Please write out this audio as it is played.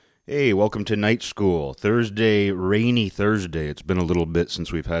Hey, welcome to Night School. Thursday, rainy Thursday. It's been a little bit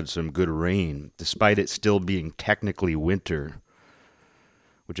since we've had some good rain, despite it still being technically winter,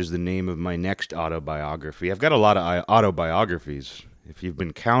 which is the name of my next autobiography. I've got a lot of autobiographies. If you've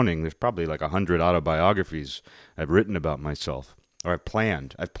been counting, there's probably like 100 autobiographies I've written about myself, or I've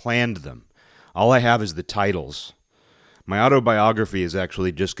planned. I've planned them. All I have is the titles. My autobiography is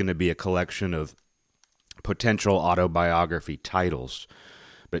actually just going to be a collection of potential autobiography titles.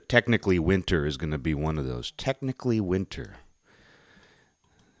 But Technically Winter is going to be one of those. Technically Winter.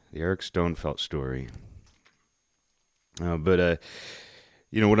 The Eric Stonefelt story. What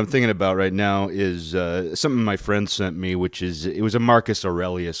I'm thinking about right now is something my friend sent me, it was a Marcus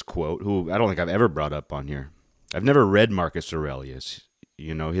Aurelius quote, who I don't think I've ever brought up on here. I've never read Marcus Aurelius.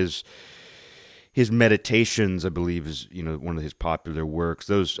 His Meditations, I believe, is, one of his popular works.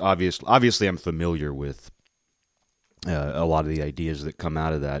 Those, obviously I'm familiar with. A lot of the ideas that come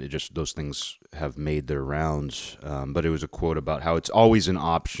out of that, those things have made their rounds. But it was a quote about how it's always an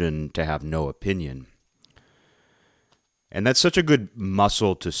option to have no opinion. And that's such a good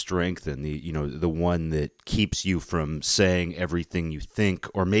muscle to strengthen, the one that keeps you from saying everything you think,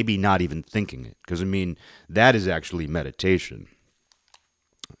 or maybe not even thinking it. Because, that is actually meditation.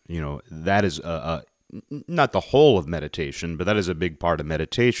 That is not the whole of meditation, but that is a big part of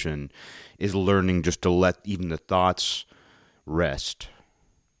meditation, is learning just to let even the thoughts rest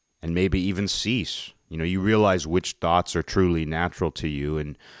and maybe even cease. You realize which thoughts are truly natural to you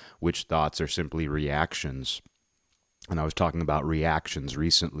and which thoughts are simply reactions. And I was talking about reactions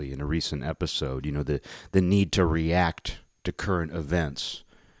recently in a recent episode, the need to react to current events,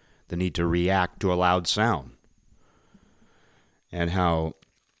 the need to react to a loud sound, and how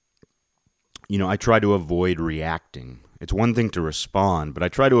I try to avoid reacting. It's one thing to respond, but I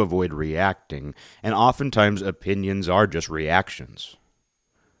try to avoid reacting, and oftentimes opinions are just reactions.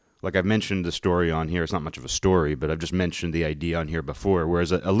 Like I've mentioned the story on here, it's not much of a story, but I've just mentioned the idea on here before,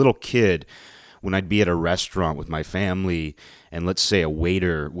 whereas a little kid, when I'd be at a restaurant with my family, and let's say a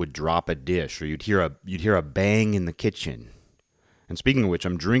waiter would drop a dish, or you'd hear a bang in the kitchen. And speaking of which,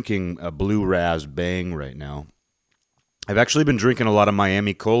 I'm drinking a Blue Raz Bang right now. I've actually been drinking a lot of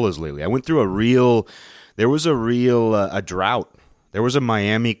Miami Colas lately. I went through there was a drought. There was a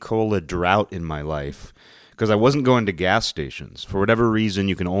Miami Cola drought in my life because I wasn't going to gas stations. For whatever reason,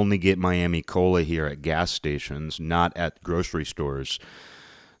 you can only get Miami Cola here at gas stations, not at grocery stores.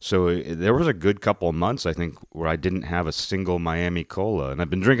 So there was a good couple of months, I think, where I didn't have a single Miami Cola. And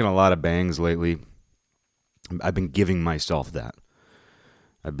I've been drinking a lot of Bangs lately. I've been giving myself that.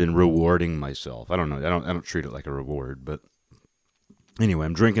 I've been rewarding myself. I don't know. I don't treat it like a reward, but anyway,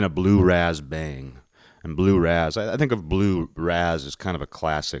 I'm drinking a Blue Raz Bang. And Blue Raz, I think of Blue Raz as kind of a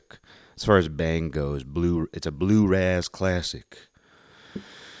classic. As far as Bang goes, it's a Blue Raz classic.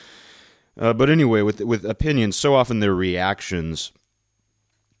 But anyway, with opinions, so often they're reactions.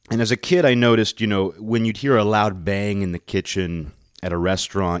 And as a kid, I noticed, when you'd hear a loud bang in the kitchen at a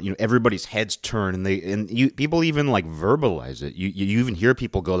restaurant, everybody's heads turn, and people even like verbalize it. You even hear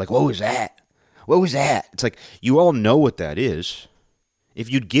people go like, "What was that? What was that?" It's like you all know what that is. If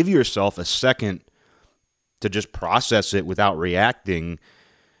you'd give yourself a second to just process it without reacting,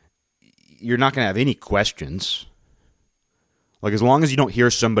 you're not going to have any questions. Like as long as you don't hear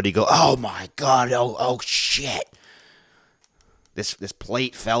somebody go, "Oh my God, oh shit. This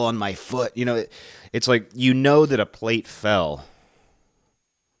plate fell on my foot." It's like that a plate fell.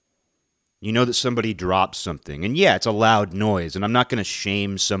 You know that somebody dropped something. And yeah, it's a loud noise. And I'm not going to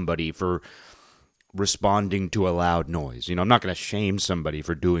shame somebody for responding to a loud noise. I'm not going to shame somebody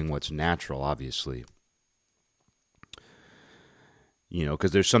for doing what's natural, obviously.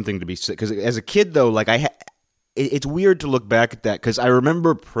 Because there's something to be said. Because as a kid, though, it's weird to look back at that. Because I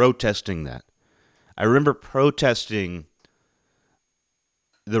remember protesting that. I remember protesting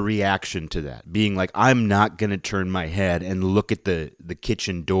the reaction to that, being like, I'm not going to turn my head and look at the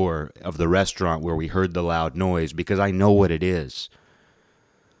kitchen door of the restaurant where we heard the loud noise because I know what it is.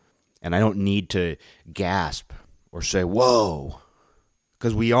 And I don't need to gasp or say, whoa,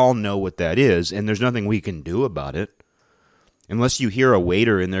 because we all know what that is, and there's nothing we can do about it. Unless you hear a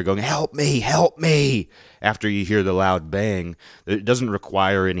waiter in there going, help me, after you hear the loud bang, it doesn't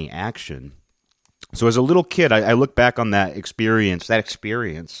require any action. So as a little kid, I look back on that experience as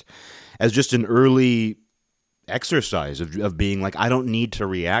just an early exercise of being like, I don't need to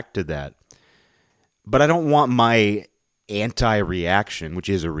react to that. But I don't want my anti-reaction, which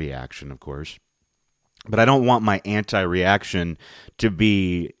is a reaction, of course, but I don't want my anti-reaction to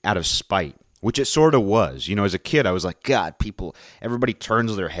be out of spite, which it sort of was. As a kid, I was like, God, everybody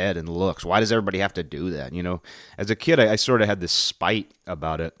turns their head and looks. Why does everybody have to do that? As a kid, I sort of had this spite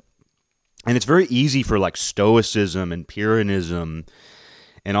about it. And it's very easy for like Stoicism and Pyrrhonism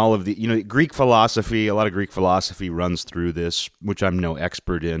and all of the, Greek philosophy, a lot of Greek philosophy runs through this, which I'm no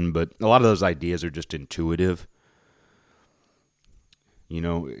expert in, but a lot of those ideas are just intuitive. Be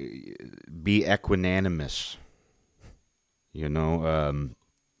equanimous.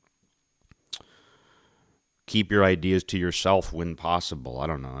 Keep your ideas to yourself when possible. I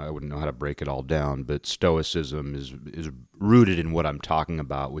don't know. I wouldn't know how to break it all down, but Stoicism is rooted in what I'm talking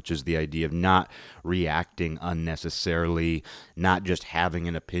about, which is the idea of not reacting unnecessarily, not just having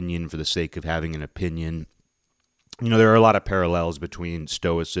an opinion for the sake of having an opinion. There are a lot of parallels between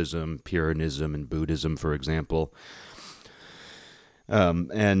Stoicism, Pyrrhonism, and Buddhism, for example.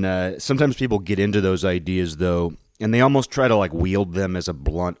 And sometimes people get into those ideas, though, and they almost try to like wield them as a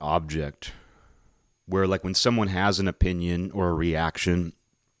blunt object, where like when someone has an opinion or a reaction,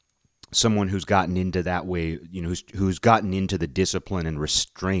 someone who's gotten into that way, who's gotten into the discipline and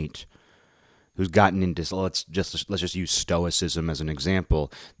restraint, who's gotten into, let's just use Stoicism as an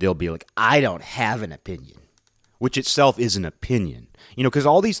example, they'll be like, I don't have an opinion, which itself is an opinion, because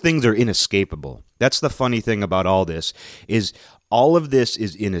all these things are inescapable. That's the funny thing about all this, is all of this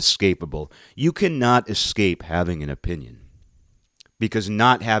is inescapable. You cannot escape having an opinion, because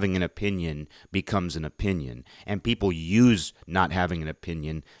not having an opinion becomes an opinion, and people use not having an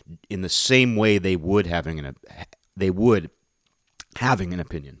opinion in the same way they would having an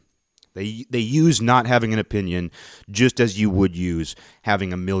opinion. They use not having an opinion just as you would use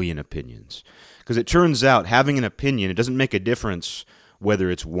having a million opinions. Because it turns out having an opinion, it doesn't make a difference whether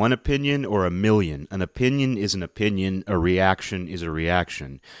it's one opinion or a million. An opinion is an opinion, a reaction is a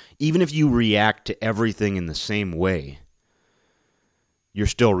reaction. Even if you react to everything in the same way, you're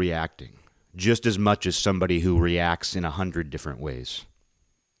still reacting, just as much as somebody who reacts in 100 different ways.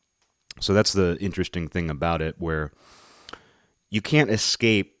 So that's the interesting thing about it, where you can't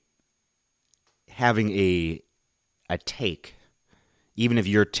escape having a take, even if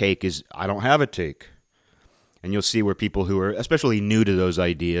your take is, I don't have a take. And you'll see where people who are especially new to those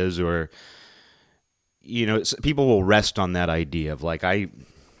ideas, or, people will rest on that idea of like,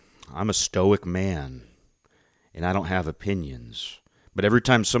 I'm a stoic man and I don't have opinions. But every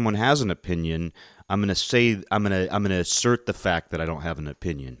time someone has an opinion, I'm going to assert the fact that I don't have an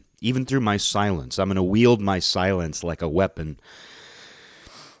opinion, even through my silence. I'm going to wield my silence like a weapon.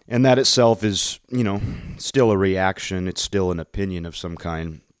 And that itself is, still a reaction. It's still an opinion of some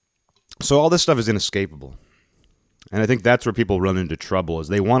kind. So all this stuff is inescapable. And I think that's where people run into trouble, is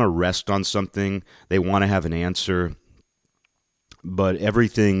they want to rest on something. They want to have an answer. But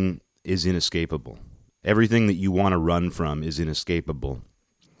everything is inescapable. Everything that you want to run from is inescapable,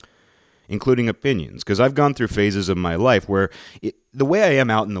 including opinions. Because I've gone through phases of my life where the way I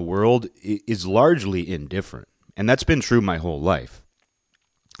am out in the world is largely indifferent. And that's been true my whole life.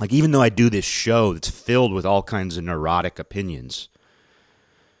 Like, even though I do this show that's filled with all kinds of neurotic opinions,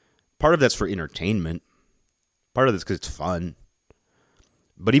 part of that's for entertainment. Part of that's because it's fun.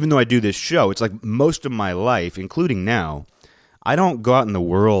 But even though I do this show, it's like most of my life, including now, I don't go out in the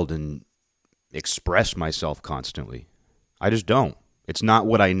world and express myself constantly. I just don't. It's not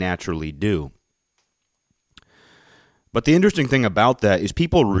what I naturally do. But the interesting thing about that is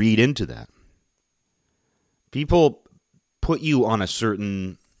people read into that. People put you in a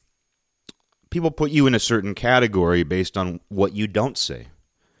certain category based on what you don't say.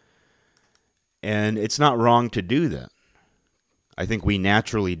 And it's not wrong to do that. I think we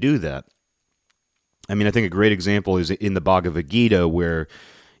naturally do that. I mean, I think a great example is in the Bhagavad Gita, where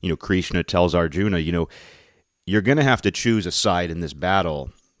Krishna tells Arjuna, you're going to have to choose a side in this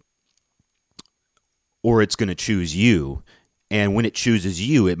battle, or it's going to choose you. And when it chooses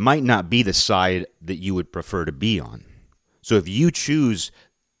you, it might not be the side that you would prefer to be on. So if you choose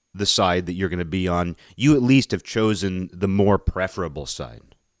the side that you're going to be on, you at least have chosen the more preferable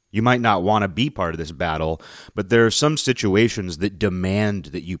side. You might not want to be part of this battle, but there are some situations that demand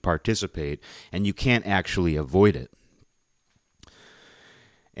that you participate, and you can't actually avoid it.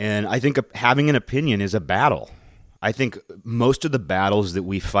 And I think having an opinion is a battle. I think most of the battles that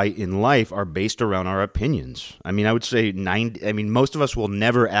we fight in life are based around our opinions. I mean, I would say most of us will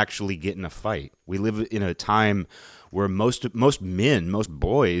never actually get in a fight. We live in a time where most men, most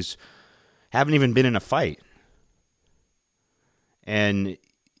boys, haven't even been in a fight. And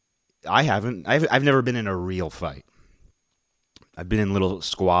I haven't. I've never been in a real fight. I've been in little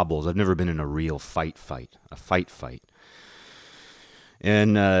squabbles. I've never been in a real fight.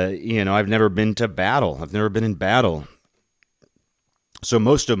 And, I've never been to battle. I've never been in battle. So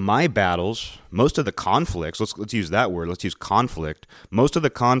most of my battles, most of the conflicts, let's use that word, let's use conflict. Most of the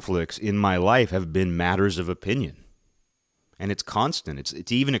conflicts in my life have been matters of opinion. and it's constant. It's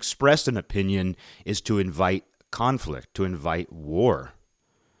to even express an opinion is to invite conflict, to invite war.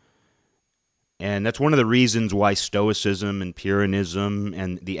 And that's one of the reasons why Stoicism and Pyrrhonism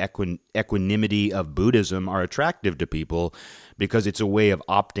and the equanimity of Buddhism are attractive to people, because it's a way of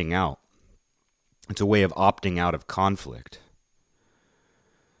opting out. It's a way of opting out of conflict.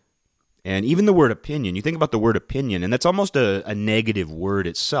 And even the word opinion, you think about the word opinion, and that's almost a negative word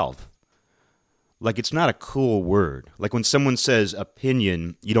itself. Like, it's not a cool word. Like, when someone says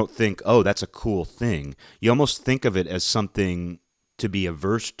opinion, you don't think, oh, that's a cool thing. You almost think of it as something to be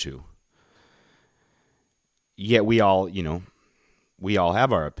averse to. Yet we all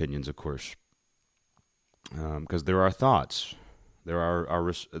have our opinions, of course, because there are thoughts, there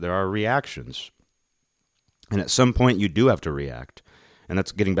are reactions, and at some point you do have to react, and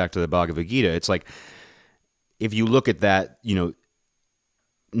that's getting back to the Bhagavad Gita. It's like, if you look at that,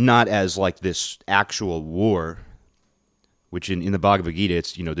 not as like this actual war, which in the Bhagavad Gita,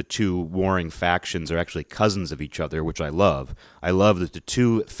 it's, the two warring factions are actually cousins of each other, which I love. I love that the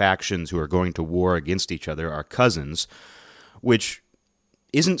two factions who are going to war against each other are cousins, which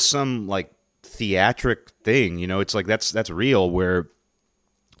isn't some, like, theatric thing. It's like that's real, where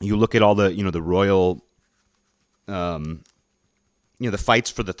you look at all the, the royal, the fights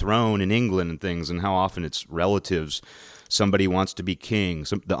for the throne in England and things, and how often it's relatives. Somebody wants to be king.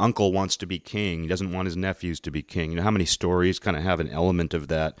 The uncle wants to be king. He doesn't want his nephews to be king. How many stories kind of have an element of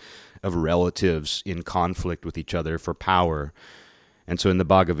that, of relatives in conflict with each other for power? And so in the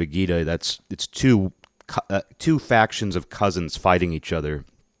Bhagavad Gita, it's two factions of cousins fighting each other.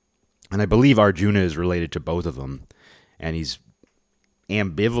 And I believe Arjuna is related to both of them. And he's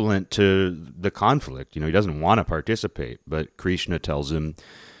ambivalent to the conflict. He doesn't want to participate, but Krishna tells him,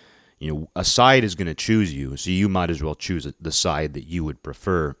 a side is going to choose you, so you might as well choose the side that you would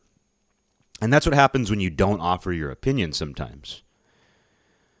prefer. And that's what happens when you don't offer your opinion sometimes.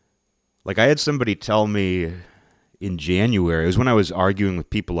 Like, I had somebody tell me in January, it was when I was arguing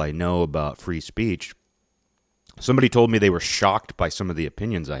with people I know about free speech, somebody told me they were shocked by some of the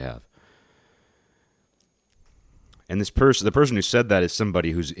opinions I have. And the person who said that is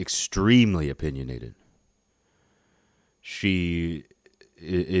somebody who's extremely opinionated. She's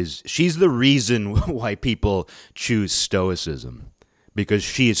the reason why people choose Stoicism, because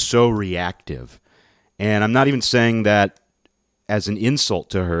she is so reactive. And I'm not even saying that as an insult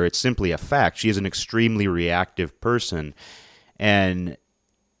to her. It's simply a fact. She is an extremely reactive person. And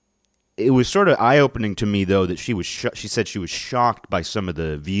it was sort of eye-opening to me, though, that she said she was shocked by some of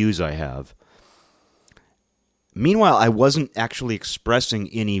the views I have. Meanwhile, I wasn't actually expressing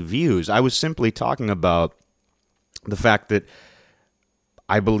any views. I was simply talking about the fact that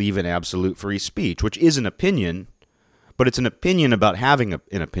I believe in absolute free speech, which is an opinion, but it's an opinion about having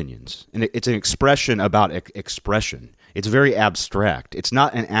an opinions. And it's an expression about expression. It's very abstract. It's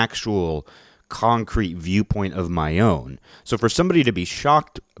not an actual concrete viewpoint of my own. So for somebody to be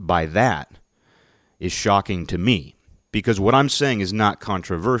shocked by that is shocking to me, because what I'm saying is not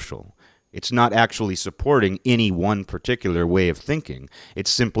controversial. It's not actually supporting any one particular way of thinking.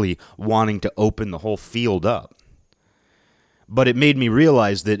 It's simply wanting to open the whole field up. But it made me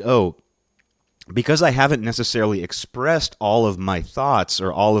realize that, because I haven't necessarily expressed all of my thoughts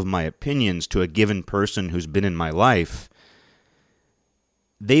or all of my opinions to a given person who's been in my life,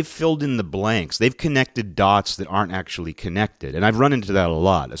 they've filled in the blanks. They've connected dots that aren't actually connected. And I've run into that a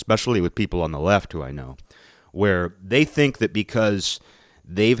lot, especially with people on the left who I know, where they think that because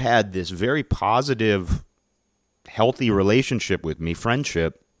they've had this very positive, healthy relationship with me,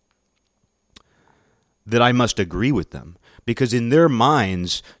 friendship, that I must agree with them. Because in their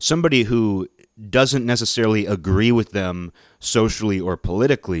minds, somebody who doesn't necessarily agree with them socially or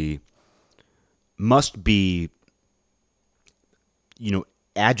politically must be,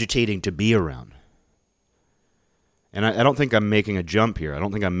 agitating to be around. And I don't think I'm making a jump here. I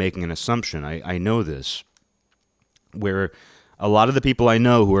don't think I'm making an assumption. I know this. Where a lot of the people I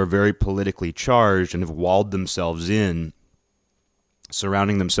know who are very politically charged and have walled themselves in,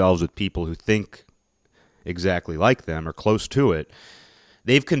 surrounding themselves with people who think exactly like them or close to it,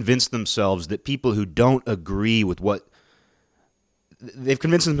 they've convinced themselves that people who don't agree with they've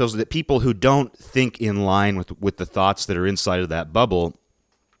convinced themselves that people who don't think in line with the thoughts that are inside of that bubble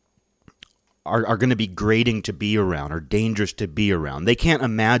are going to be grating to be around or dangerous to be around. They can't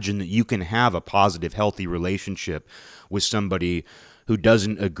imagine that you can have a positive, healthy relationship with somebody who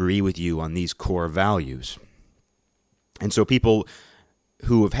doesn't agree with you on these core values. And so people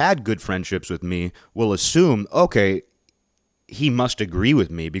who have had good friendships with me will assume, okay, he must agree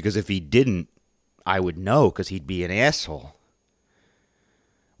with me, because if he didn't, I would know, because he'd be an asshole.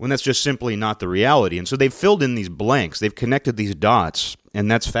 when that's just simply not the reality. And so they've filled in these blanks. They've connected these dots, and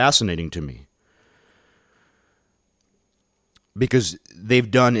that's fascinating to me. Because they've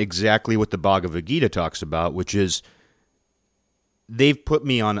done exactly what the Bhagavad Gita talks about, which is they've put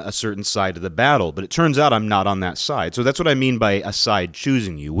me on a certain side of the battle, but it turns out I'm not on that side. So that's what I mean by a side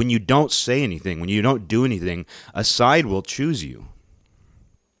choosing you. When you don't say anything, when you don't do anything, a side will choose you.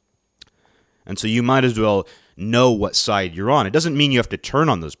 And so you might as well know what side you're on. It doesn't mean you have to turn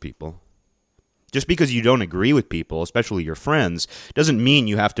on those people. Just because you don't agree with people, especially your friends, doesn't mean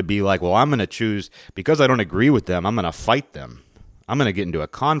you have to be like, well, I'm going to choose, because I don't agree with them, I'm going to fight them. I'm going to get into a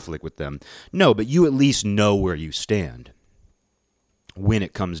conflict with them. No, but you at least know where you stand when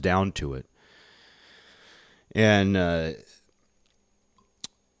it comes down to it. And,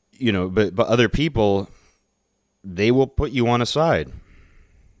 but other people, they will put you on a side.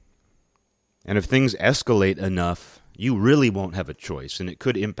 And if things escalate enough, you really won't have a choice, and it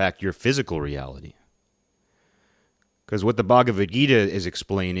could impact your physical reality. Because what the Bhagavad Gita is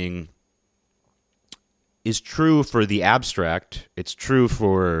explaining is true for the abstract, it's true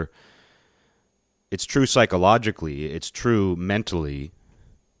psychologically, it's true mentally,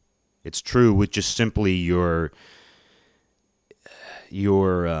 it's true with just simply your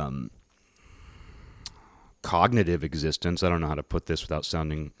cognitive existence. I don't know how to put this without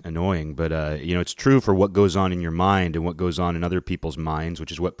sounding annoying, but it's true for what goes on in your mind and what goes on in other people's minds,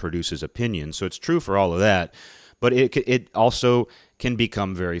 which is what produces opinion. So it's true for all of that, but it also can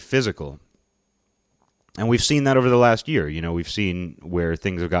become very physical. And we've seen that over the last year. We've seen where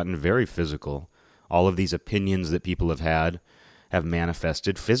things have gotten very physical. All of these opinions that people have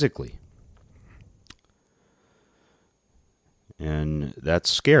manifested physically. And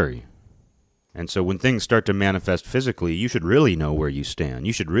that's scary. And so when things start to manifest physically, you should really know where you stand.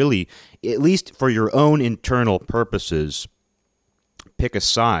 You should really, at least for your own internal purposes, pick a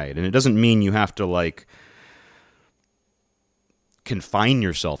side. And it doesn't mean you have to, confine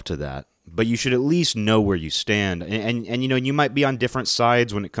yourself to that. But you should at least know where you stand. And you might be on different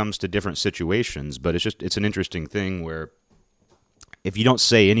sides when it comes to different situations. But it's an interesting thing where if you don't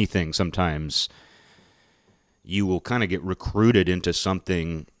say anything sometimes, you will kind of get recruited into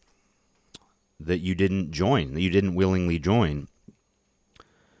something that you didn't join, that you didn't willingly join.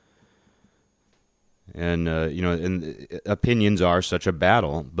 And, and opinions are such a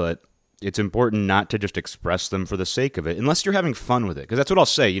battle, but it's important not to just express them for the sake of it, unless you're having fun with it. Because that's what I'll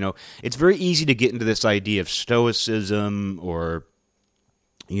say, it's very easy to get into this idea of stoicism or,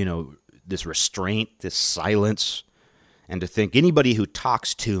 this restraint, this silence, and to think anybody who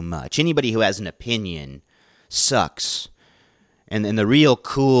talks too much, anybody who has an opinion sucks. And the real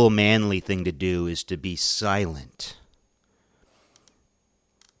cool, manly thing to do is to be silent.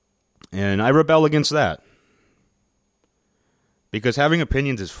 And I rebel against that. Because having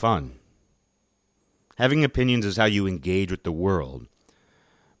opinions is fun. Having opinions is how you engage with the world.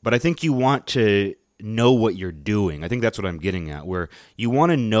 But I think you want to know what you're doing. I think that's what I'm getting at, where you want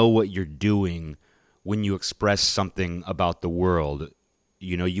to know what you're doing when you express something about the world.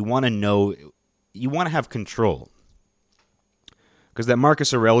 You want to know, you want to have control. Because that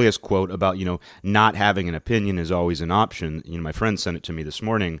Marcus Aurelius quote about, not having an opinion is always an option, my friend sent it to me this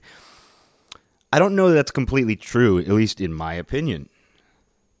morning. I don't know that that's completely true, at least in my opinion.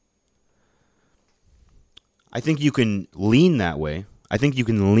 I think you can lean that way. I think you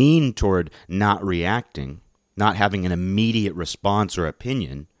can lean toward not reacting, not having an immediate response or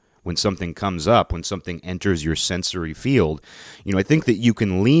opinion when something comes up, when something enters your sensory field. I think that you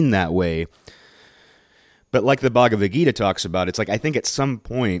can lean that way. But like the Bhagavad Gita talks about, it's I think at some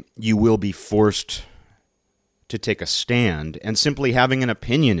point you will be forced to take a stand, and simply having an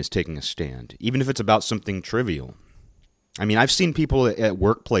opinion is taking a stand, even if it's about something trivial. I mean, I've seen people at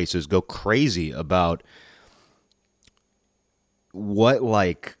workplaces go crazy about what,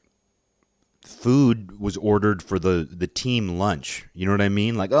 food was ordered for the team lunch. You know what I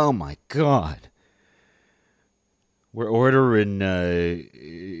mean? Oh my God. We're ordering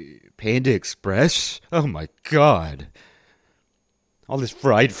Panda Express? Oh my God. All this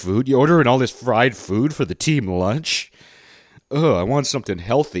fried food? You ordering all this fried food for the team lunch? Oh, I want something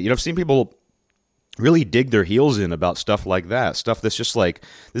healthy. I've seen people really dig their heels in about stuff like that. Stuff that's just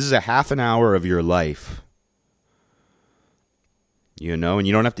this is a half an hour of your life. And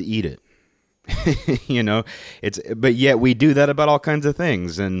you don't have to eat it. But yet we do that about all kinds of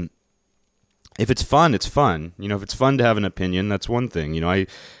things. And if it's fun, it's fun. If it's fun to have an opinion, that's one thing.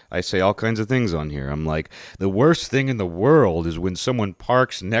 I say all kinds of things on here. I'm like, the worst thing in the world is when someone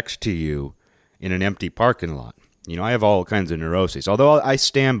parks next to you in an empty parking lot. I have all kinds of neuroses, although I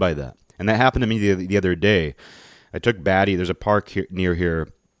stand by that. And that happened to me the other day. I took Batty. There's a park near here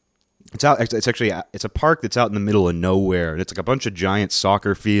It's out. It's a park that's out in the middle of nowhere, and it's like a bunch of giant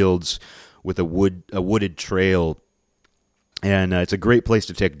soccer fields with a wooded trail, and it's a great place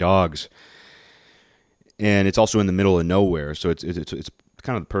to take dogs. And it's also in the middle of nowhere, so it's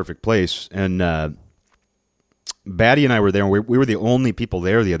kind of the perfect place. And Batty and I were there, and we were the only people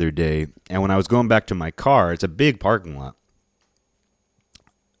there the other day. And when I was going back to my car, it's a big parking lot.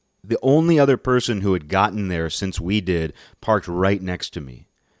 The only other person who had gotten there since we did parked right next to me.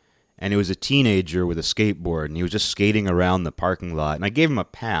 And it was a teenager with a skateboard, and he was just skating around the parking lot. And I gave him a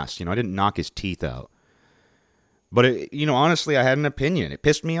pass. I didn't knock his teeth out. But, honestly, I had an opinion. It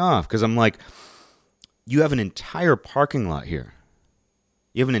pissed me off because I'm like, you have an entire parking lot here.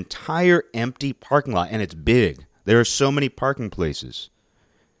 You have an entire empty parking lot, and it's big. There are so many parking places.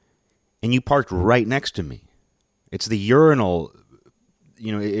 And you parked right next to me. It's the urinal,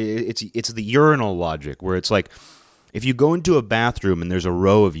 it's the urinal logic where it's like, if you go into a bathroom and there's a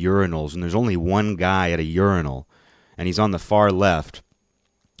row of urinals and there's only one guy at a urinal and he's on the far left,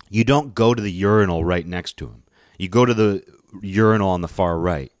 you don't go to the urinal right next to him. You go to the urinal on the far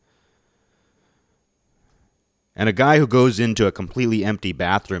right. And a guy who goes into a completely empty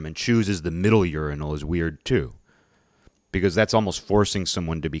bathroom and chooses the middle urinal is weird too, because that's almost forcing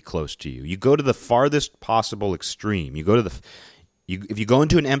someone to be close to you. You go to the farthest possible extreme. You go to if you go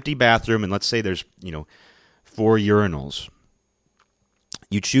into an empty bathroom and let's say there's, 4 urinals,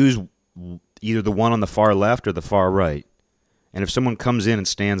 you choose either the one on the far left or the far right. And if someone comes in and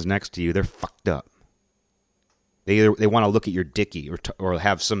stands next to you, they're fucked up. They want to look at your dickie or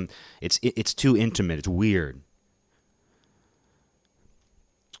have some. It's too intimate. It's weird.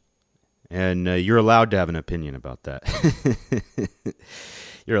 And you're allowed to have an opinion about that.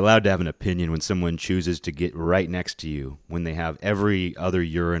 You're allowed to have an opinion when someone chooses to get right next to you when they have every other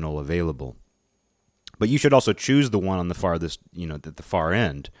urinal available. But you should also choose the one on the farthest, at the far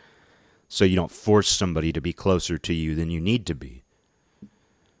end, so you don't force somebody to be closer to you than you need to be.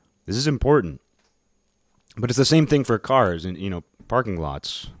 This is important. But it's the same thing for cars and, parking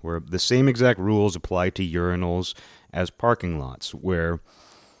lots, where the same exact rules apply to urinals as parking lots, where,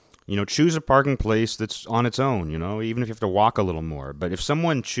 choose a parking place that's on its own, even if you have to walk a little more. But if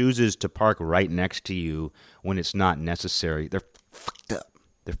someone chooses to park right next to you when it's not necessary, they're fucked up.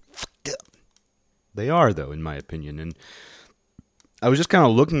 They're fucked up. They are, though, in my opinion. And I was just kind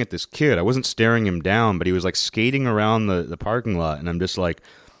of looking at this kid. I wasn't staring him down, but he was like skating around the parking lot. And I'm just like,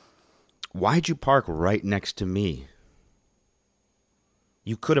 why'd you park right next to me?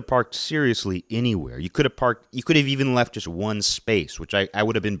 You could have parked seriously anywhere. You could have even left just one space, which I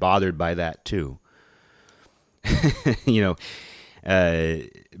would have been bothered by that too. But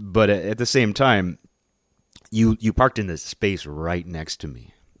at the same time, you parked in the space right next to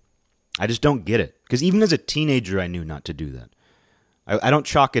me. I just don't get it. Because even as a teenager, I knew not to do that. I don't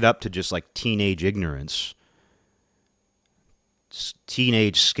chalk it up to just like teenage ignorance.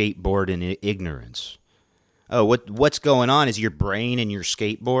 Teenage skateboard and ignorance. Oh, what's going on? Is your brain in your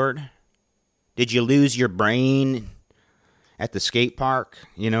skateboard? Did you lose your brain at the skate park?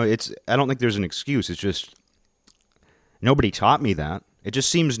 I don't think there's an excuse. It's just nobody taught me that. It just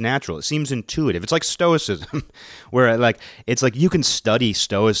seems natural. It seems intuitive. It's like Stoicism, where it's like you can study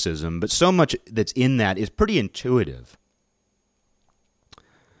Stoicism, but so much that's in that is pretty intuitive.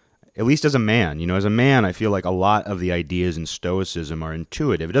 At least as a man. As a man, I feel like a lot of the ideas in Stoicism are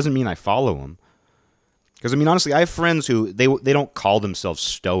intuitive. It doesn't mean I follow them. Because, honestly, I have friends who, they don't call themselves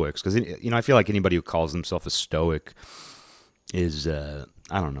Stoics. Because, I feel like anybody who calls themselves a Stoic is, I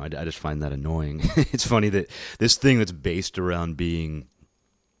don't know, I just find that annoying. It's funny that this thing that's based around being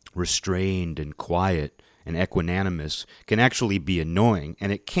restrained and quiet and equanimous can actually be annoying,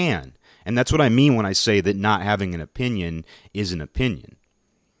 and it can. And that's what I mean when I say that not having an opinion is an opinion.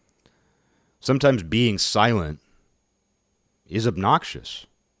 Sometimes being silent is obnoxious.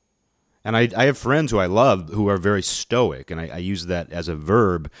 And I have friends who I love who are very stoic, and I use that as a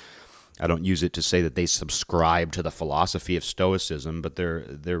verb. I don't use it to say that they subscribe to the philosophy of Stoicism, but they're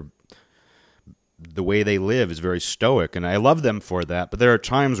the way they live is very stoic, and I love them for that. But there are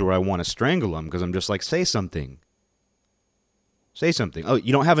times where I want to strangle them because I'm just like, say something. Say something. Oh,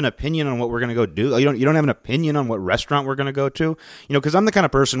 you don't have an opinion on what we're going to go do? Oh, you don't have an opinion on what restaurant we're going to go to? Because I'm the kind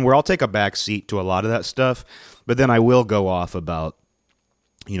of person where I'll take a back seat to a lot of that stuff, but then I will go off about,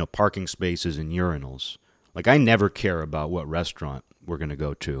 parking spaces and urinals. Like, I never care about what restaurant we're going to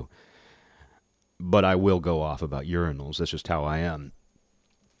go to, but I will go off about urinals. That's just how I am.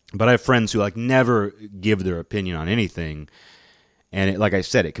 But I have friends who, never give their opinion on anything, and like I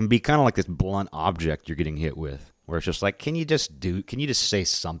said, it can be kind of like this blunt object you're getting hit with, where it's just like, can you just say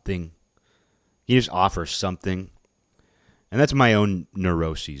something? Can you just offer something? And that's my own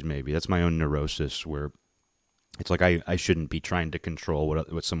neuroses, maybe. That's my own neurosis, where it's like I shouldn't be trying to control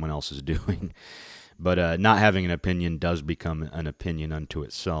what someone else is doing. But not having an opinion does become an opinion unto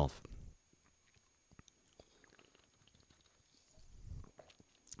itself.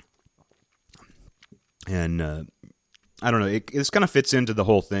 And I don't know, this kind of fits into the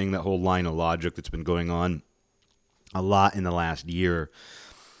whole thing, that whole line of logic that's been going on a lot in the last year.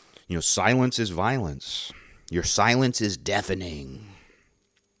 You know, silence is violence. Your silence is deafening.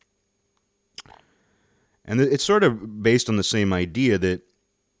 And it's sort of based on the same idea that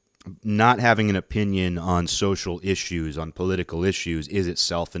not having an opinion on social issues, on political issues, is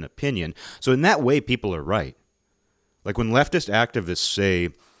itself an opinion. So in that way, people are right. Like when leftist activists say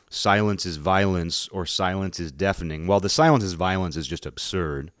silence is violence or silence is deafening, well, the silence is violence is just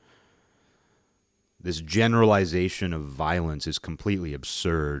absurd. This generalization of violence is completely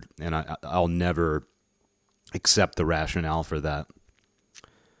absurd, and I'll never accept the rationale for that.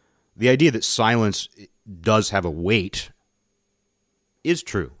 The idea that silence does have a weight is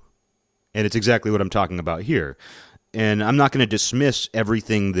true, and it's exactly what I'm talking about here. And I'm not going to dismiss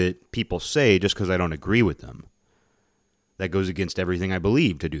everything that people say just because I don't agree with them. That goes against everything I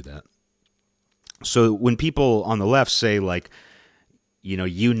believe to do that. So when people on the left say, like, you know,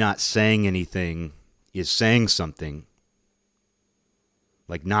 you not saying anything is saying something,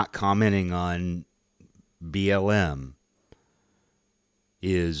 like not commenting on BLM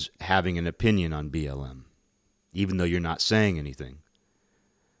is having an opinion on BLM, even though you're not saying anything.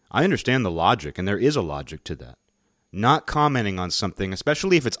 I understand the logic, and there is a logic to that. Not commenting on something,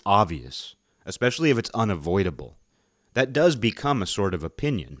 especially if it's obvious, especially if it's unavoidable, that does become a sort of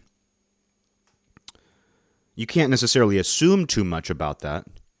opinion. You can't necessarily assume too much about that,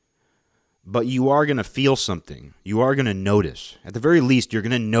 but you are going to feel something. You are going to notice. At the very least, you're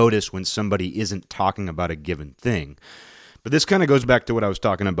going to notice when somebody isn't talking about a given thing. But this kind of goes back to what I was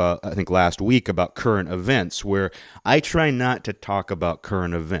talking about, I think, last week about current events, where I try not to talk about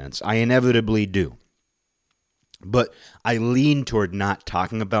current events. I inevitably do. But I lean toward not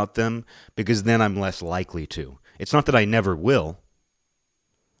talking about them because then I'm less likely to. It's not that I never will.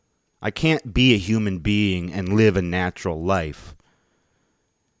 I can't be a human being and live a natural life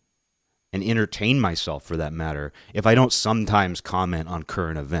and entertain myself, for that matter, if I don't sometimes comment on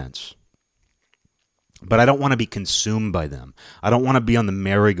current events. But I don't want to be consumed by them. I don't want to be on the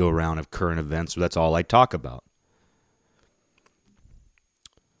merry-go-round of current events, so that's all I talk about.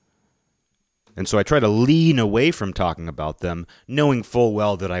 And so I try to lean away from talking about them, knowing full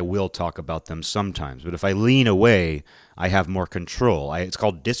well that I will talk about them sometimes. But if I lean away, I have more control. It's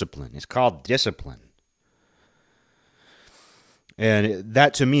called discipline. It's called discipline. And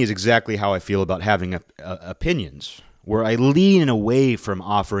that, to me, is exactly how I feel about having opinions, where I lean away from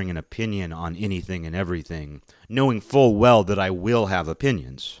offering an opinion on anything and everything, knowing full well that I will have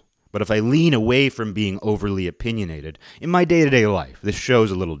opinions. But if I lean away from being overly opinionated, in my day-to-day life, this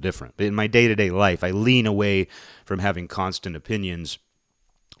show's a little different, but in my day-to-day life, I lean away from having constant opinions,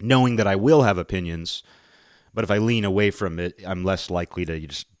 knowing that I will have opinions, but if I lean away from it, I'm less likely to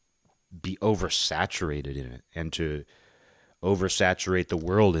just be oversaturated in it and to oversaturate the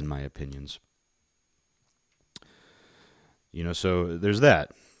world in my opinions. You know, so there's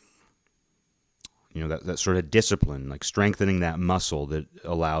that. You know, that sort of discipline, like strengthening that muscle that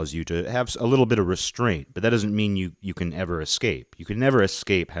allows you to have a little bit of restraint. But that doesn't mean you can ever escape. You can never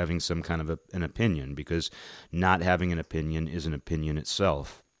escape having some kind of an opinion, because not having an opinion is an opinion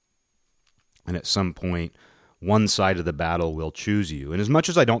itself. And at some point, one side of the battle will choose you. And as much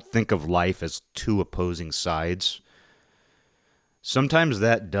as I don't think of life as two opposing sides, sometimes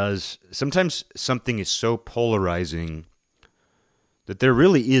something is so polarizing that there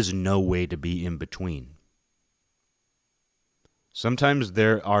really is no way to be in between. Sometimes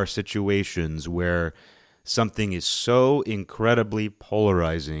there are situations where something is so incredibly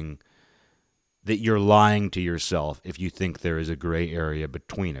polarizing that you're lying to yourself if you think there is a gray area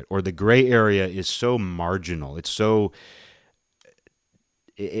between it. Or the gray area is so marginal. It's so...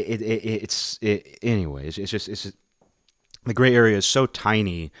 Anyways, it's just the gray area is so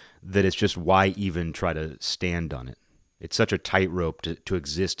tiny that it's just, why even try to stand on it? It's such a tightrope to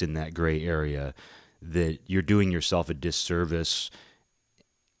exist in that gray area that you're doing yourself a disservice.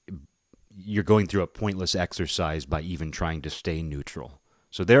 You're going through a pointless exercise by even trying to stay neutral.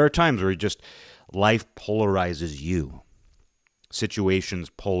 So there are times where just life polarizes you. Situations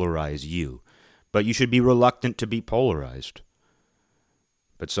polarize you. But you should be reluctant to be polarized.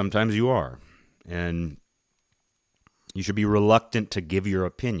 But sometimes you are. And you should be reluctant to give your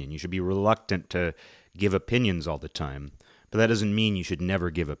opinion. You should be reluctant to give opinions all the time. But that doesn't mean you should never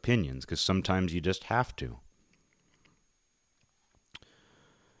give opinions, because sometimes you just have to.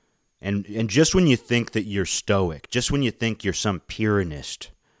 And just when you think that you're stoic, just when you think you're some Pyrrhonist,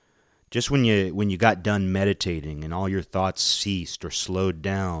 just when you got done meditating and all your thoughts ceased or slowed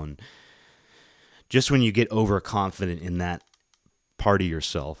down, just when you get overconfident in that part of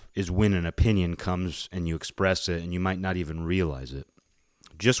yourself is when an opinion comes and you express it and you might not even realize it.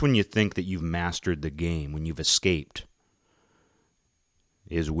 Just when you think that you've mastered the game, when you've escaped,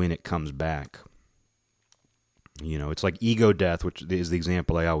 is when it comes back. It's like ego death, which is the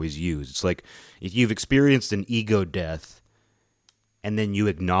example I always use. It's like if you've experienced an ego death and then you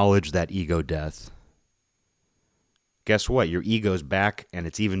acknowledge that ego death, guess what? Your ego's back and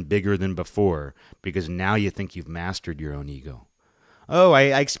it's even bigger than before because now you think you've mastered your own ego. Oh,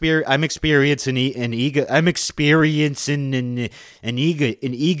 I'm experiencing an ego. I'm experiencing an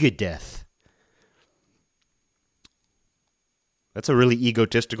ego death. That's a really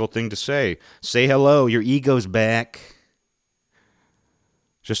egotistical thing to say. Say hello, your ego's back.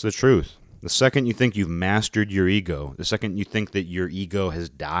 Just the truth. The second you think you've mastered your ego, the second you think that your ego has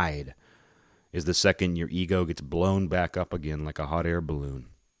died, is the second your ego gets blown back up again like a hot air balloon.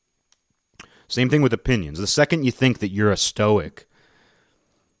 Same thing with opinions. The second you think that you're a stoic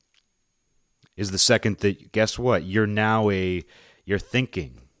is the second that, guess what? You're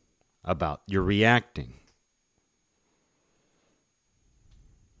thinking about, you're reacting.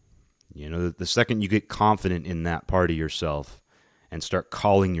 The second you get confident in that part of yourself and start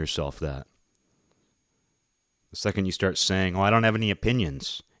calling yourself that, the second you start saying, I don't have any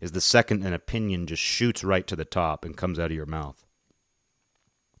opinions, is the second an opinion just shoots right to the top and comes out of your mouth.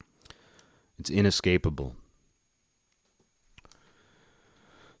 It's inescapable.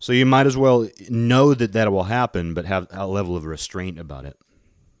 So you might as well know that will happen, but have a level of restraint about it.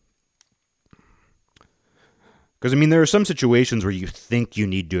 Because, there are some situations where you think you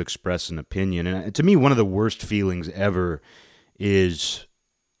need to express an opinion. And to me, one of the worst feelings ever is,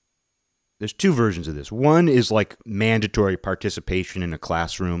 there's two versions of this. One is like mandatory participation in a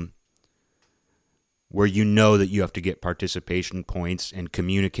classroom, where you know that you have to get participation points and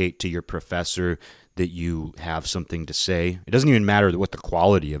communicate to your professor that you have something to say. It doesn't even matter what the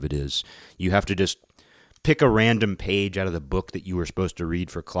quality of it is. You have to just pick a random page out of the book that you were supposed to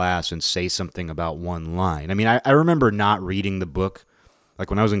read for class and say something about one line. I remember not reading the book. Like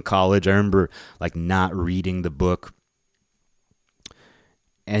when I was in college, I remember not reading the book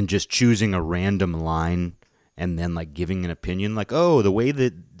and just choosing a random line and then giving an opinion the way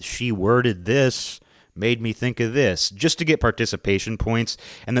that she worded this made me think of this, just to get participation points.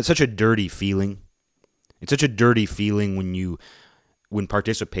 And that's such a dirty feeling. It's such a dirty feeling when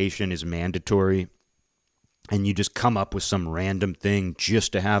participation is mandatory and you just come up with some random thing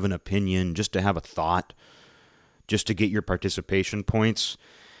just to have an opinion, just to have a thought, just to get your participation points.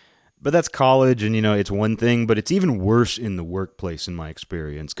 But that's college, and it's one thing, but it's even worse in the workplace in my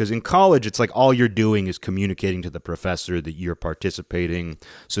experience. Because in college, it's all you're doing is communicating to the professor that you're participating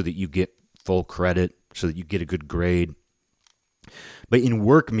so that you get full credit, so that you get a good grade. But in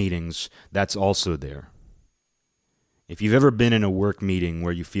work meetings, that's also there. If you've ever been in a work meeting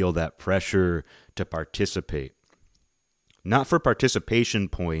where you feel that pressure to participate, not for participation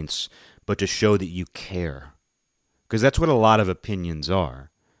points, but to show that you care. Because that's what a lot of opinions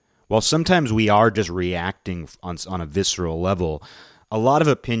are. While sometimes we are just reacting on a visceral level, a lot of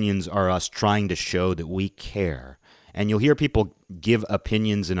opinions are us trying to show that we care. And you'll hear people give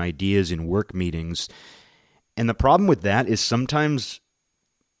opinions and ideas in work meetings. And the problem with that is sometimes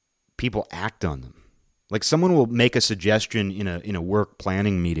people act on them. Someone will make a suggestion in a work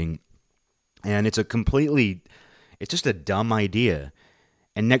planning meeting, and it's just a dumb idea.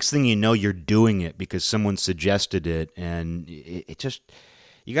 And next thing you know, you're doing it because someone suggested it, and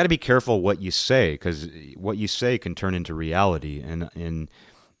you got to be careful what you say, because what you say can turn into reality, and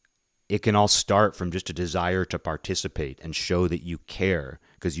it can all start from just a desire to participate and show that you care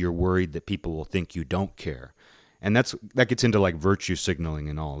because you're worried that people will think you don't care. And that gets into virtue signaling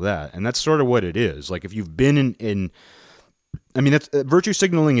and all that. And that's sort of what it is. If you've been that's virtue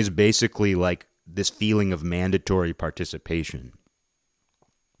signaling is basically this feeling of mandatory participation,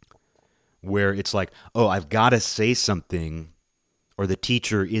 where it's I've got to say something or the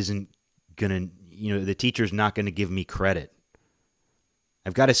teacher isn't going to, the teacher's not going to give me credit.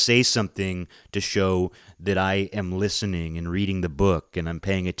 I've got to say something to show that I am listening and reading the book and I'm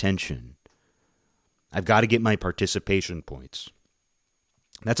paying attention. I've got to get my participation points.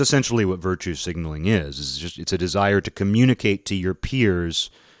 That's essentially what virtue signaling is. It's a desire to communicate to your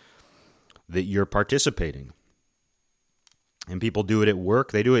peers that you're participating. And people do it at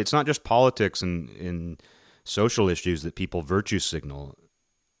work. They do it. It's not just politics and social issues that people virtue signal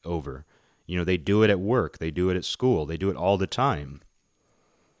over. They do it at work. They do it at school. They do it all the time.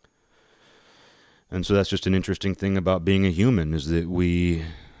 And so that's just an interesting thing about being a human, is that we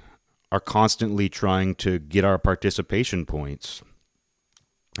are constantly trying to get our participation points.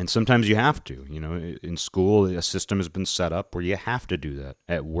 And sometimes you have to. In school, a system has been set up where you have to do that.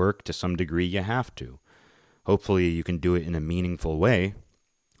 At work, to some degree, you have to. Hopefully, you can do it in a meaningful way.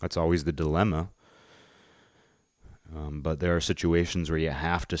 That's always the dilemma. But there are situations where you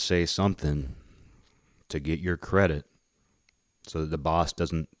have to say something to get your credit, so that the boss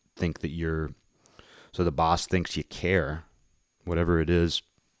doesn't think that so the boss thinks you care, whatever it is.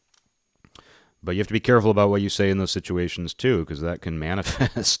 But you have to be careful about what you say in those situations too, because that can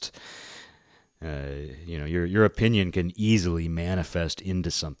manifest. Your opinion can easily manifest into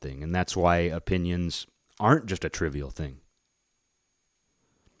something, and that's why opinions aren't just a trivial thing.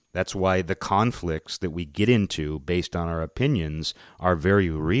 That's why the conflicts that we get into based on our opinions are very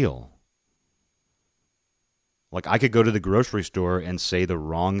real. Like, I could go to the grocery store and say the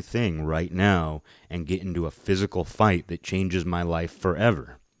wrong thing right now and get into a physical fight that changes my life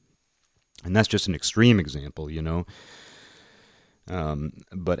forever. And that's just an extreme example,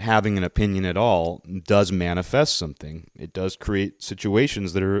 But having an opinion at all does manifest something. It does create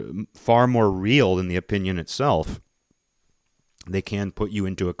situations that are far more real than the opinion itself. They can put you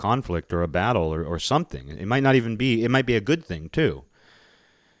into a conflict or a battle or something. It might not even be, it might be a good thing too.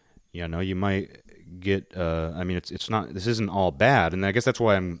 You might get, it's not, this isn't all bad. And I guess that's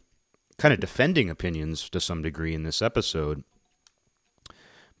why I'm kind of defending opinions to some degree in this episode,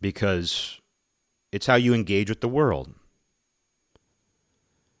 because it's how you engage with the world.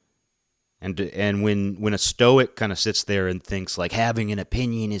 And when a stoic kind of sits there and thinks like having an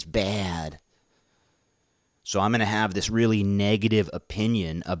opinion is bad, so I'm going to have this really negative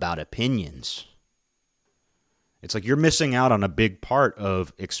opinion about opinions, it's like you're missing out on a big part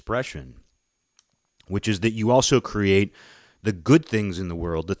of expression, which is that you also create the good things in the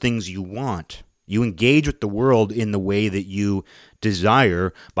world, the things you want. You engage with the world in the way that you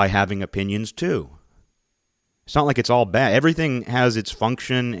desire by having opinions too. It's not like it's all bad. Everything has its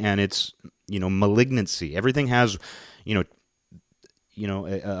function and its, malignancy. Everything has,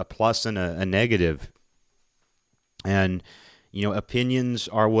 a plus and a negative. And, opinions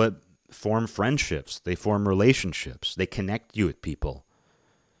are what form friendships. They form relationships. They connect you with people.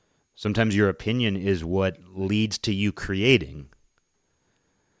 Sometimes your opinion is what leads to you creating.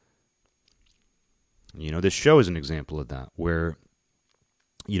 This show is an example of that, where,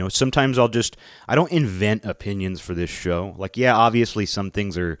 sometimes I don't invent opinions for this show. Like, yeah, obviously some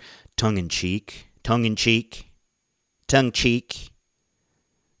things are tongue-in-cheek.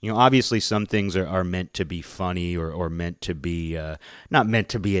 Obviously some things are meant to be funny or meant to be, not meant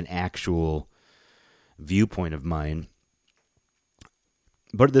to be an actual viewpoint of mine.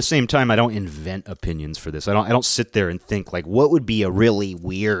 But at the same time, I don't invent opinions for this. I don't sit there and think, like, what would be a really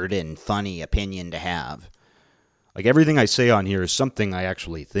weird and funny opinion to have? Like, everything I say on here is something I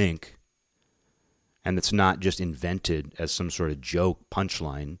actually think, and it's not just invented as some sort of joke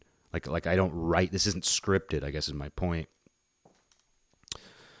punchline. Like I don't write. This isn't scripted, I guess is my point.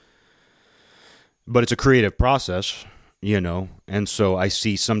 But it's a creative process, and so I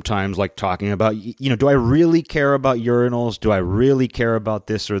see sometimes like talking about, do I really care about urinals? Do I really care about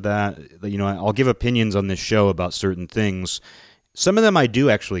this or that? I'll give opinions on this show about certain things. Some of them I do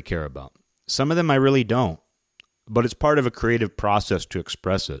actually care about. Some of them I really don't. But it's part of a creative process to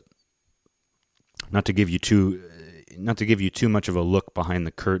express it. Not to give you too much of a look behind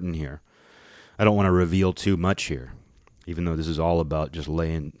the curtain here. I don't want to reveal too much here, even though this is all about just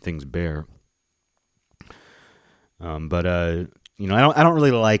laying things bare. I don't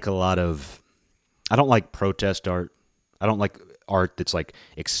really like I don't like protest art. I don't like art that's like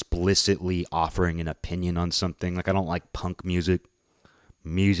explicitly offering an opinion on something. Like, I don't like punk music.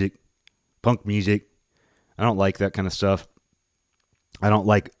 I don't like that kind of stuff. I don't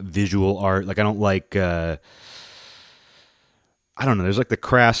like visual art. Like, I don't like, I don't know, there's like the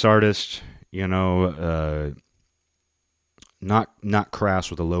crass artist, not crass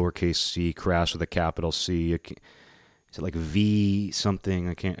with a lowercase c, crass with a capital C. Is it like V something?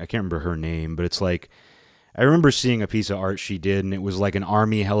 I can't remember her name, but it's like, I remember seeing a piece of art she did, and it was like an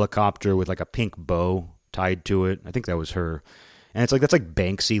army helicopter with like a pink bow tied to it. I think that was her. And it's like, that's like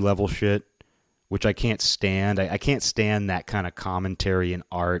Banksy level shit, which I can't stand. I can't stand that kind of commentary in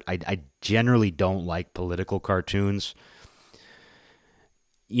art. I generally don't like political cartoons,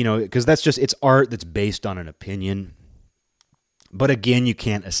 because it's art that's based on an opinion. But again, you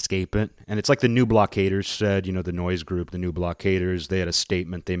can't escape it. And it's like the New Blockaders said, the noise group, the New Blockaders, they had a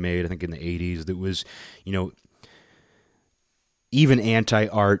statement they made, I think in the 80s, that was, even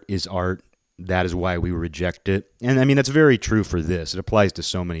anti-art is art. That is why we reject it. And I mean, that's very true for this. It applies to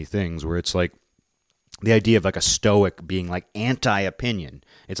so many things where it's like, the idea of like a stoic being like anti-opinion.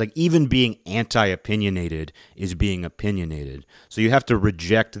 It's like even being anti-opinionated is being opinionated. So you have to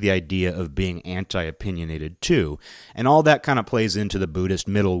reject the idea of being anti-opinionated too. And all that kind of plays into the Buddhist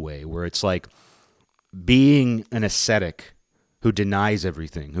middle way, where it's like being an ascetic who denies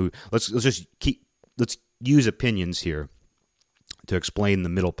everything. Who let's use opinions here to explain the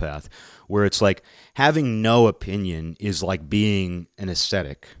middle path, where it's like having no opinion is like being an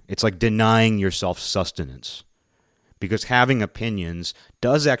ascetic. It's like denying yourself sustenance, because having opinions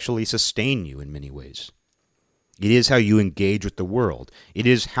does actually sustain you in many ways. It is how you engage with the world. It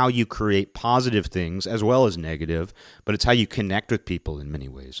is how you create positive things as well as negative, but it's how you connect with people in many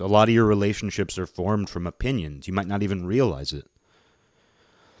ways. A lot of your relationships are formed from opinions. You might not even realize it.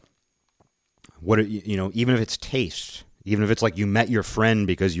 Even if it's taste, even if it's like you met your friend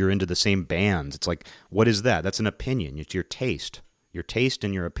because you're into the same bands, it's like, what is that? That's an opinion. It's your taste. Your taste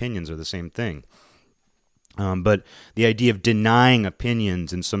and your opinions are the same thing. But the idea of denying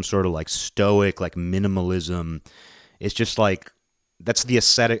opinions in some sort of like stoic, like minimalism, it's just like, that's the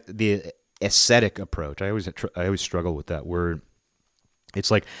ascetic approach. I always struggle with that word.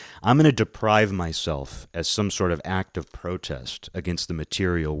 It's like, I'm going to deprive myself as some sort of act of protest against the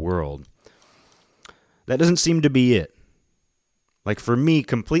material world. That doesn't seem to be it. Like for me,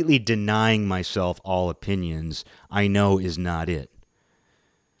 completely denying myself all opinions, I know is not it.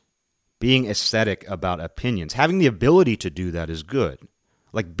 Being ascetic about opinions, having the ability to do that is good.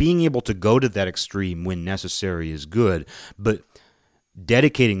 Like being able to go to that extreme when necessary is good, but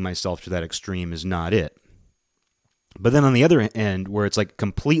dedicating myself to that extreme is not it. But then on the other end, where it's like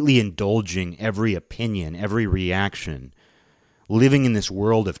completely indulging every opinion, every reaction, living in this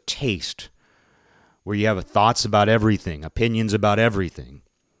world of taste, where you have thoughts about everything, opinions about everything,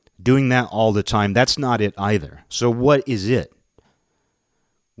 doing that all the time, that's not it either. So what is it?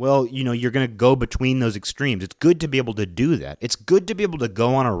 Well, you're going to go between those extremes. It's good to be able to do that. It's good to be able to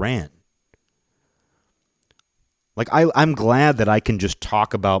go on a rant. Like, I'm glad that I can just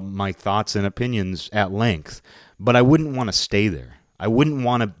talk about my thoughts and opinions at length, but I wouldn't want to stay there. I wouldn't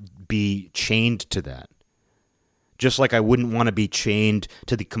want to be chained to that. Just like I wouldn't want to be chained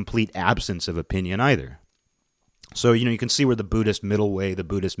to the complete absence of opinion either. So, you can see where the Buddhist middle way, the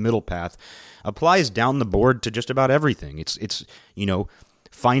Buddhist middle path applies down the board to just about everything. It's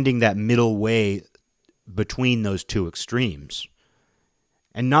finding that middle way between those two extremes.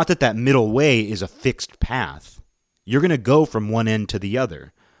 And not that middle way is a fixed path. You're going to go from one end to the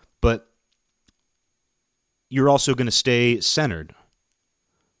other, but you're also going to stay centered.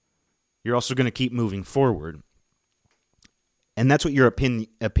 You're also going to keep moving forward. And that's what your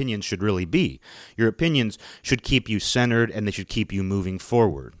opinions should really be. Your opinions should keep you centered, and they should keep you moving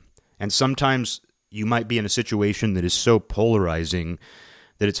forward. And sometimes you might be in a situation that is so polarizing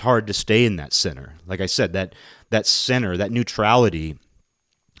that it's hard to stay in that center. Like I said, that center, that neutrality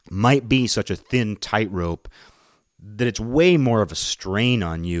might be such a thin tightrope that it's way more of a strain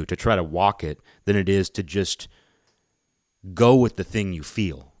on you to try to walk it than it is to just go with the thing you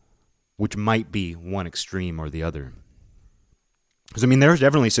feel, which might be one extreme or the other. Because, there's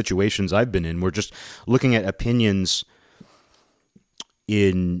definitely situations I've been in where just looking at opinions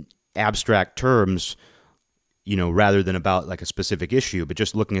in abstract terms, rather than about like a specific issue, but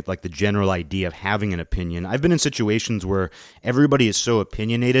just looking at like the general idea of having an opinion. I've been in situations where everybody is so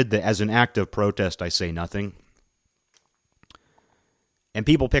opinionated that as an act of protest, I say nothing. And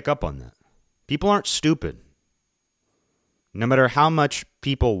people pick up on that. People aren't stupid. No matter how much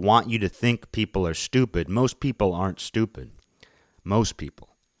people want you to think people are stupid, most people aren't stupid. Most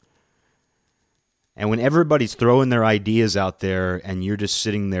people. And when everybody's throwing their ideas out there and you're just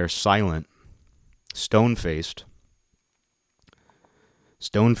sitting there silent, stone-faced,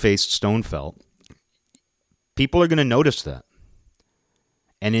 stone-felt, people are going to notice that.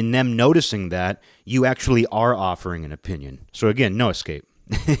 And in them noticing that, you actually are offering an opinion. So again, no escape.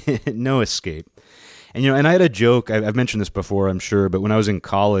 No escape. And, and I had a joke, I've mentioned this before, I'm sure, but when I was in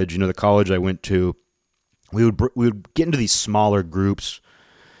college, the college I went to, we would get into these smaller groups.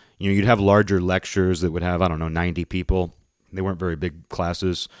 You'd have larger lectures that would have, 90 people. They weren't very big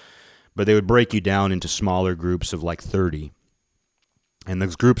classes, but they would break you down into smaller groups of like 30. And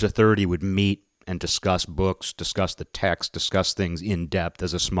those groups of 30 would meet and discuss books, discuss the text, discuss things in depth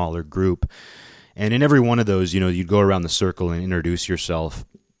as a smaller group. And in every one of those, you'd go around the circle and introduce yourself.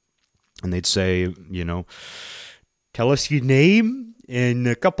 And they'd say, tell us your name and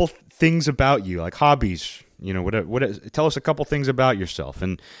a couple things about you, like hobbies, tell us a couple things about yourself.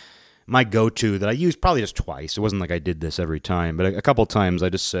 And my go-to that I used probably just twice, it wasn't like I did this every time, but a couple times I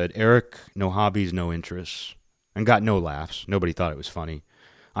just said, Eric, no hobbies, no interests, and got no laughs. Nobody thought it was funny.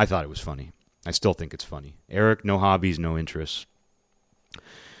 I thought it was funny. I still think it's funny. Eric, no hobbies, no interests.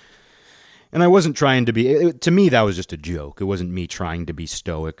 And I wasn't trying to be, to me, that was just a joke. It wasn't me trying to be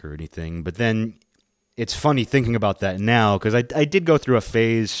stoic or anything. But then it's funny thinking about that now, because I did go through a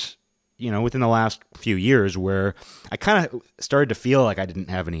phase, within the last few years where I kind of started to feel like I didn't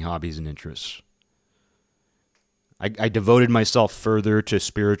have any hobbies and interests. I devoted myself further to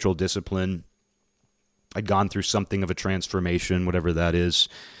spiritual discipline. I'd gone through something of a transformation, whatever that is.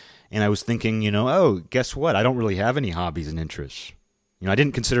 And I was thinking, guess what? I don't really have any hobbies and interests. I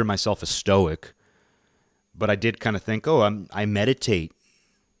didn't consider myself a stoic, but I did kind of think, I meditate.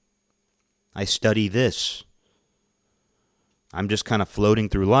 I study this. I'm just kind of floating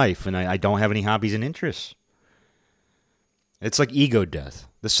through life, and I don't have any hobbies and interests. It's like ego death.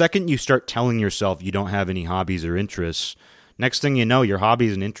 The second you start telling yourself you don't have any hobbies or interests, next thing you know, your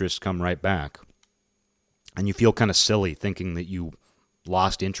hobbies and interests come right back. And you feel kind of silly thinking that you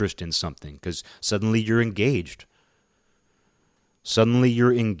lost interest in something because suddenly you're engaged. Suddenly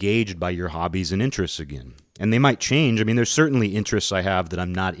you're engaged by your hobbies and interests again. And they might change. I mean, there's certainly interests I have that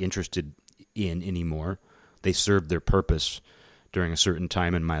I'm not interested in anymore. They served their purpose during a certain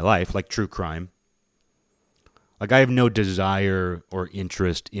time in my life, like true crime. Like I have no desire or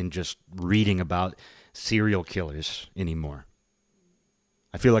interest in just reading about serial killers anymore.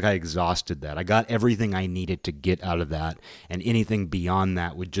 I feel like I exhausted that. I got everything I needed to get out of that, and anything beyond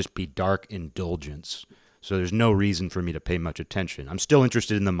that would just be dark indulgence. So there's no reason for me to pay much attention. I'm still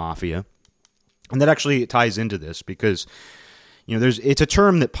interested in the mafia, and that actually ties into this because, it's a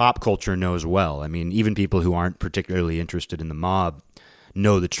term that pop culture knows well. I mean, even people who aren't particularly interested in the mob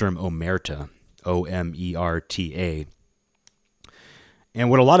know the term omerta, O-M-E-R-T-A. And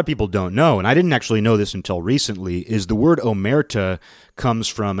what a lot of people don't know, and I didn't actually know this until recently, is the word omerta comes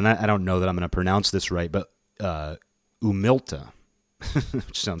from, and I don't know that I'm going to pronounce this right, but umilta,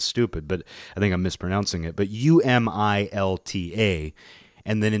 which sounds stupid, but I think I'm mispronouncing it, but U-M-I-L-T-A.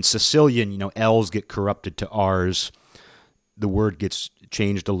 And then in Sicilian, L's get corrupted to R's. The word gets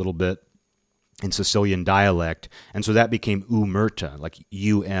changed a little bit in Sicilian dialect, and so that became umerta, like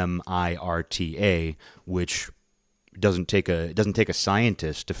U-M-I-R-T-A, which doesn't take a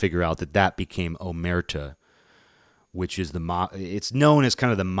scientist to figure out that became omerta, which is it's known as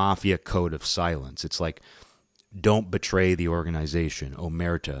kind of the mafia code of silence. It's like, don't betray the organization,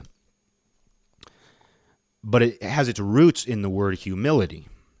 omerta. But it has its roots in the word humility,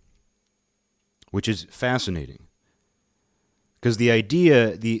 which is fascinating. Because the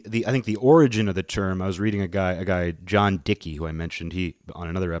idea, I think the origin of the term, I was reading a guy, John Dickey, who I mentioned on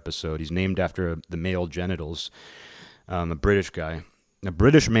another episode. He's named after the male genitals, a British guy. A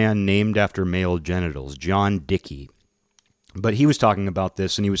British man named after male genitals, John Dickey. But he was talking about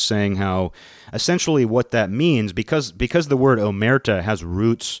this, and he was saying how essentially what that means, because the word omerta has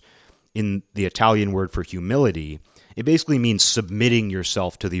roots in the Italian word for humility, it basically means submitting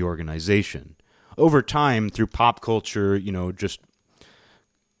yourself to the organization. Over time, through pop culture,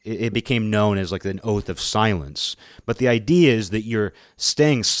 it became known as like an oath of silence. But the idea is that you're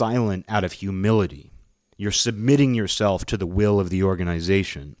staying silent out of humility. You're submitting yourself to the will of the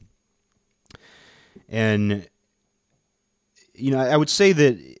organization. And, I would say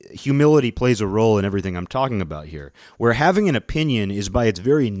that humility plays a role in everything I'm talking about here, where having an opinion is by its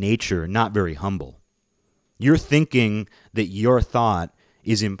very nature not very humble. You're thinking that your thought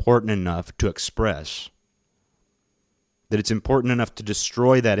is important enough to express, that it's important enough to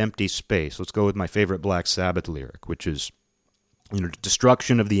destroy that empty space. Let's go with my favorite Black Sabbath lyric, which is,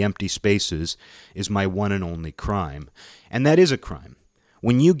 destruction of the empty spaces is my one and only crime. And that is a crime.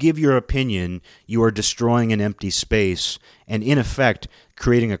 When you give your opinion, you are destroying an empty space and, in effect,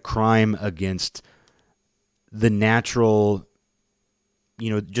 creating a crime against the natural,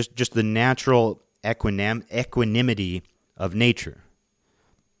 just the natural equanimity of nature.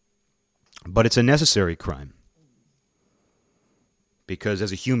 But it's a necessary crime. Because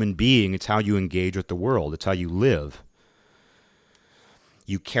as a human being, it's how you engage with the world. It's how you live.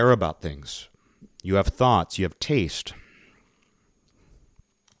 You care about things. You have thoughts. You have taste.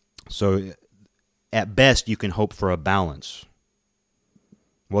 So at best, you can hope for a balance.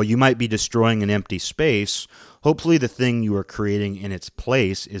 While you might be destroying an empty space, hopefully the thing you are creating in its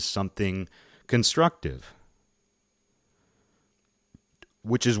place is something constructive.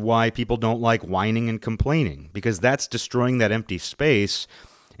 Which is why people don't like whining and complaining, because that's destroying that empty space,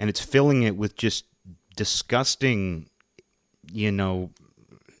 and it's filling it with just disgusting, how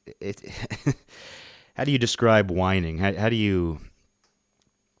do you describe whining? How do you...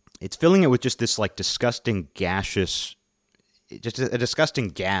 It's filling it with just this like disgusting gaseous, just a disgusting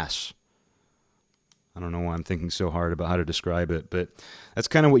gas. I don't know why I'm thinking so hard about how to describe it, but that's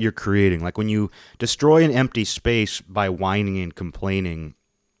kind of what you're creating. Like when you destroy an empty space by whining and complaining,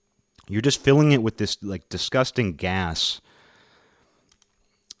 you're just filling it with this like disgusting gas.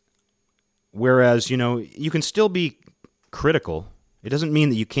 Whereas, you can still be critical. It doesn't mean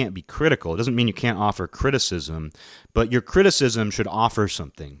that you can't be critical. It doesn't mean you can't offer criticism, but your criticism should offer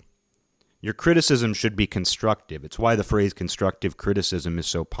something. Your criticism should be constructive. It's why the phrase constructive criticism is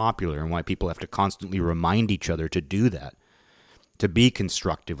so popular and why people have to constantly remind each other to do that, to be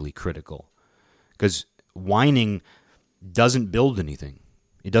constructively critical. Because whining doesn't build anything.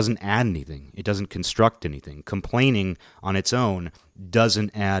 It doesn't add anything. It doesn't construct anything. Complaining on its own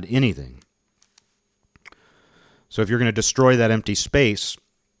doesn't add anything. So if you're going to destroy that empty space,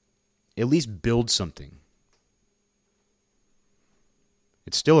 at least build something.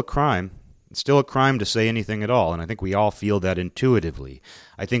 It's still a crime. It's still a crime to say anything at all, and I think we all feel that intuitively.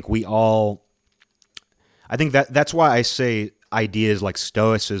 I think that's why I say ideas like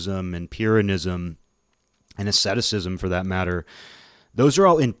Stoicism and Pyrrhonism and asceticism, for that matter, those are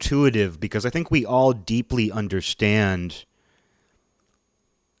all intuitive because I think we all deeply understand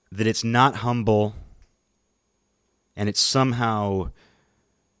that it's not humble and it's somehow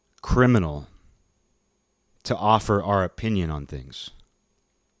criminal to offer our opinion on things.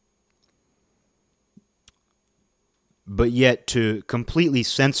 But yet to completely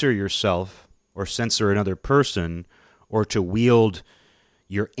censor yourself or censor another person or to wield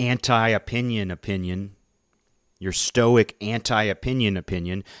your anti-opinion, your stoic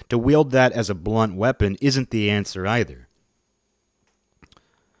anti-opinion, to wield that as a blunt weapon isn't the answer either.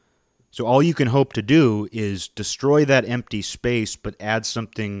 So all you can hope to do is destroy that empty space but add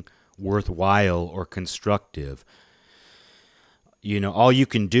something worthwhile or constructive. All you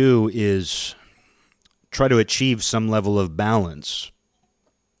can do is try to achieve some level of balance.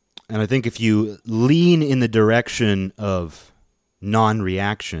 And I think if you lean in the direction of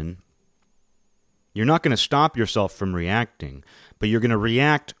non-reaction, you're not going to stop yourself from reacting, but you're going to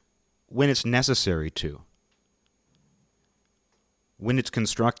react when it's necessary to, when it's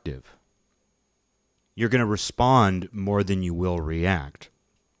constructive. You're going to respond more than you will react.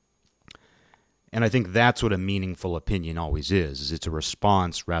 And I think that's what a meaningful opinion always is it's a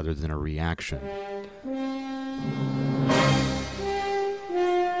response rather than a reaction.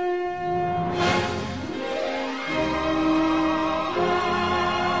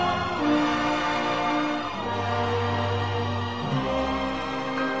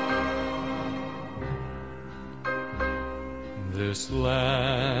 This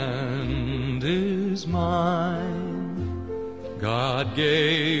land is mine. God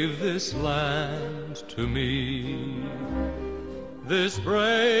gave this land to me. This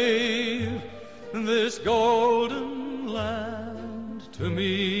brave, this golden land to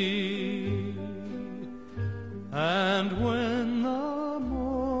me. And when the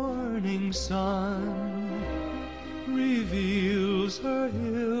morning sun reveals her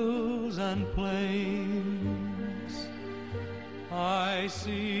hills and plains, I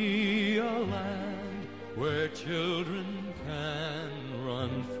see a land where children can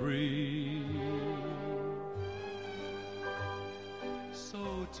run free.